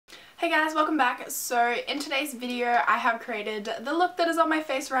Hey guys, welcome back. So in today's video I have created the look that is on my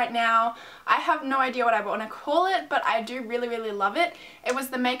face right now. I have no idea what I want to call it, but I do really love it. It was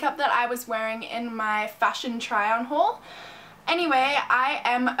the makeup that I was wearing in my fashion try-on haul. Anyway, I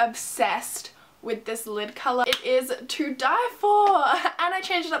am obsessed with this lid colour. It is to die for, and I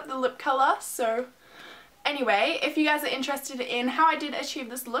changed up the lip colour. So anyway, if you guys are interested in how I did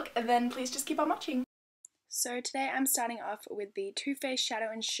achieve this look, then please just keep on watching. So today I'm starting off with the Too Faced Shadow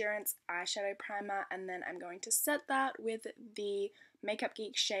Insurance eyeshadow primer, and then I'm going to set that with the Makeup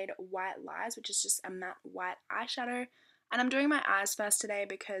Geek shade White Lies, which is just a matte white eyeshadow. And I'm doing my eyes first today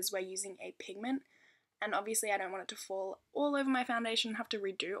because we're using a pigment, and obviously I don't want it to fall all over my foundation and have to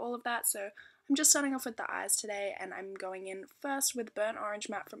redo all of that, so I'm just starting off with the eyes today, and I'm going in first with Burnt Orange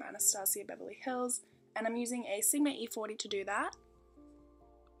Matte from Anastasia Beverly Hills, and I'm using a Sigma E40 to do that.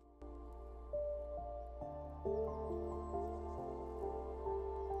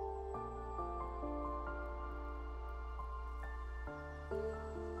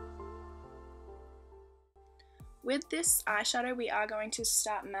 With this eyeshadow we are going to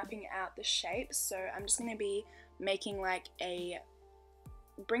start mapping out the shape, so I'm just going to be making like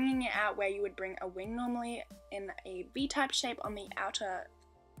bringing it out where you would bring a wing normally in a V-type shape on the outer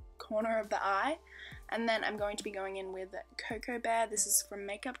corner of the eye, and then I'm going to be going in with Cocoa Bear. This is from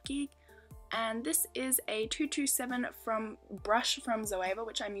Makeup Geek, and this is a 227 brush from Zoeva,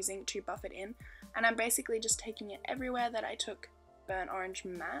 which I'm using to buff it in, and I'm basically just taking it everywhere that I took Burnt Orange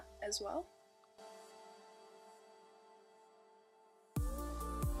Matte as well.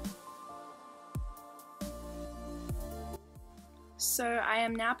 So I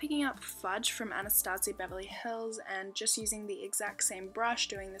am now picking up Fudge from Anastasia Beverly Hills and just using the exact same brush,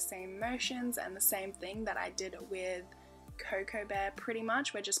 doing the same motions and the same thing that I did with Cocoa Bear pretty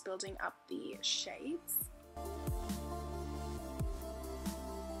much. We're just building up the shades.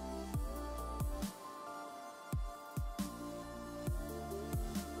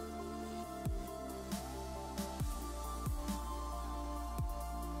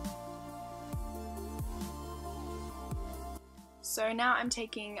 So now I'm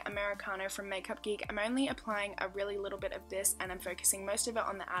taking Americano from Makeup Geek. I'm only applying a really little bit of this, and I'm focusing most of it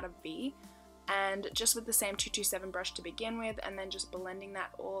on the outer V, and just with the same 227 brush to begin with, and then just blending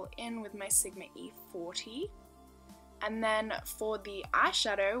that all in with my Sigma E40. And then for the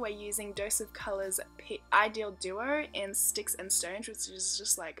eyeshadow, we're using Dose of Colours Ideal Duo in Sticks and Stones, which is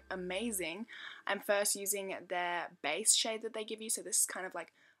just like amazing. I'm first using their base shade that they give you, so this is kind of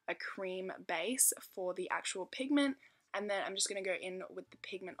like a cream base for the actual pigment. And then I'm just going to go in with the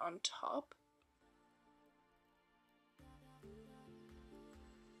pigment on top.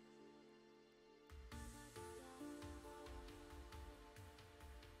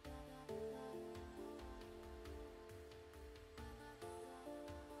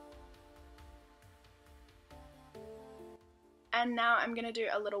 And now I'm going to do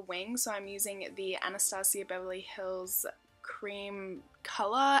a little wing, so I'm using the Anastasia Beverly Hills cream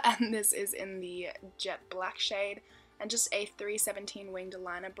color, and this is in the jet black shade. And just a 317 winged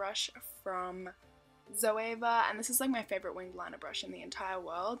liner brush from Zoeva, and this is like my favorite winged liner brush in the entire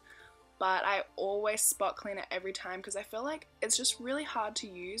world, but I always spot clean it every time because I feel like it's just really hard to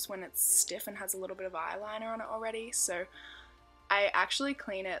use when it's stiff and has a little bit of eyeliner on it already. So I actually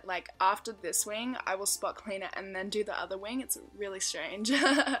clean it like after this wing, I will spot clean it and then do the other wing. It's really strange.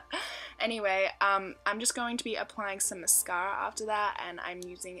 Anyway, I'm just going to be applying some mascara after that, and I'm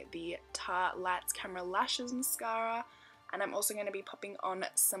using the Tarte Lights Camera Lashes mascara, and I'm also going to be popping on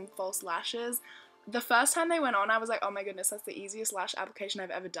some false lashes. The first time they went on, I was like, oh my goodness, that's the easiest lash application I've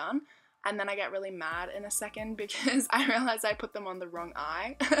ever done, and then I get really mad in a second because I realized I put them on the wrong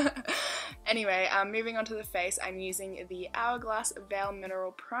eye. Anyway, moving on to the face, I'm using the Hourglass Veil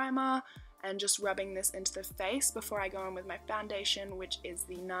Mineral Primer and just rubbing this into the face before I go on with my foundation, which is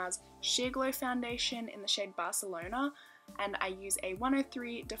the Nars Sheer Glow Foundation in the shade Barcelona, and I use a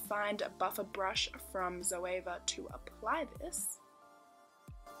 103 Defined Buffer Brush from Zoeva to apply this.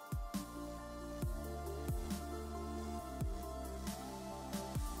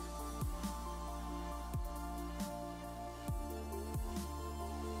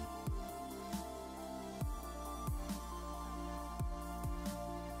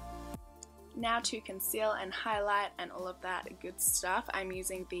 Now to conceal and highlight and all of that good stuff, I'm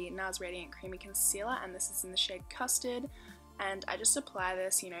using the Nars Radiant Creamy Concealer, and this is in the shade Custard, and I just apply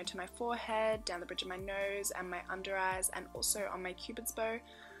this, you know, to my forehead, down the bridge of my nose and my under eyes, and also on my cupid's bow,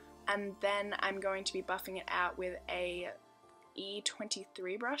 and then I'm going to be buffing it out with a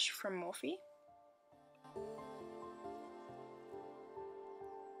E23 brush from Morphe.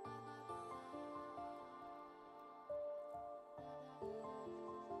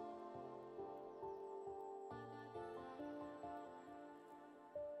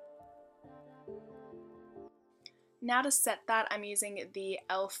 Now to set that, I'm using the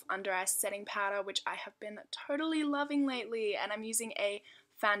e.l.f. Under Eye Setting Powder, which I have been totally loving lately, and I'm using a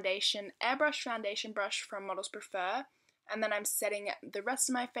airbrush foundation brush from Models Prefer, and then I'm setting the rest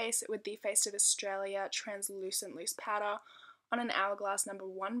of my face with the Face of Australia Translucent Loose Powder on an Hourglass No.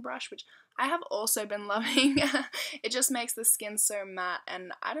 1 brush, which I have also been loving. It just makes the skin so matte,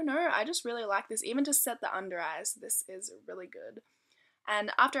 and I don't know, I just really like this. Even to set the under eyes, this is really good.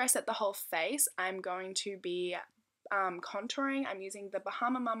 And after I set the whole face, I'm going to be contouring. I'm using the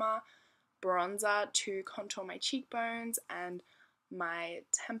Bahama bronzer to contour my cheekbones and my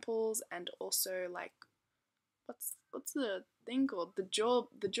temples, and also like what's the thing called, the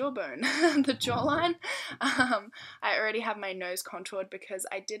jawbone the jawline. I already have my nose contoured because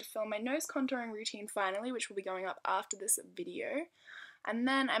I did film my nose contouring routine finally, which will be going up after this video. And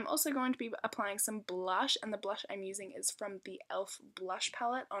then I'm also going to be applying some blush, and the blush I'm using is from the e.l.f. blush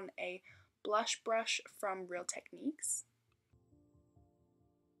palette on a blush brush from Real Techniques.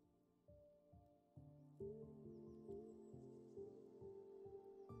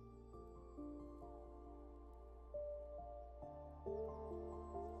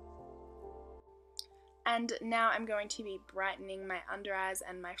 And now I'm going to be brightening my under eyes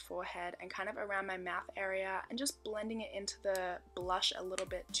and my forehead and kind of around my mouth area, and just blending it into the blush a little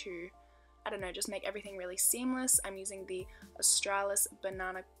bit to, I don't know, just make everything really seamless. I'm using the Australis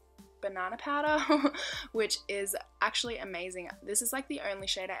banana powder, which is actually amazing. This is like the only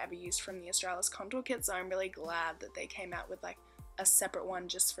shade I ever used from the Australis contour kit, so I'm really glad that they came out with like a separate one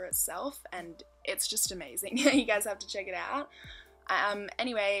just for itself, and it's just amazing. You guys have to check it out.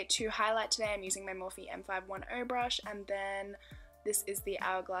 Anyway, to highlight today, I'm using my Morphe M510 brush, and then this is the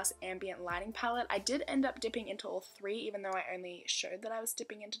Hourglass Ambient Lighting Palette. I did end up dipping into all three, even though I only showed that I was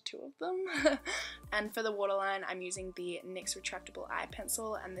dipping into 2 of them. And for the waterline, I'm using the NYX Retractable Eye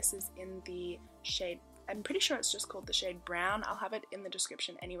Pencil, and this is in the shade, I'm pretty sure it's just called the shade Brown. I'll have it in the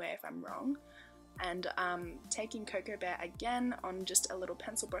description anyway if I'm wrong. And taking Cocoa Bear again on just a little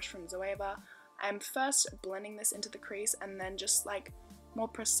pencil brush from Zoeva, I'm first blending this into the crease, and then just like more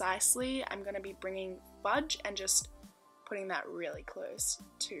precisely, I'm going to be bringing fudge and just putting that really close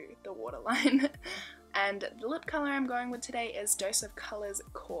to the waterline. And the lip color I'm going with today is Dose of Colors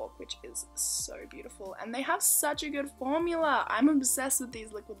Cork, which is so beautiful, and they have such a good formula. I'm obsessed with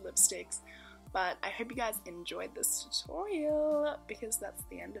these liquid lipsticks, but I hope you guys enjoyed this tutorial, because that's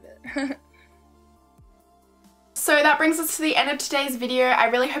the end of it. So that brings us to the end of today's video. I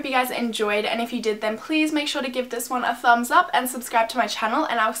really hope you guys enjoyed, and if you did, then please make sure to give this one a thumbs up and subscribe to my channel,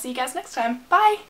 and I'll see you guys next time. Bye!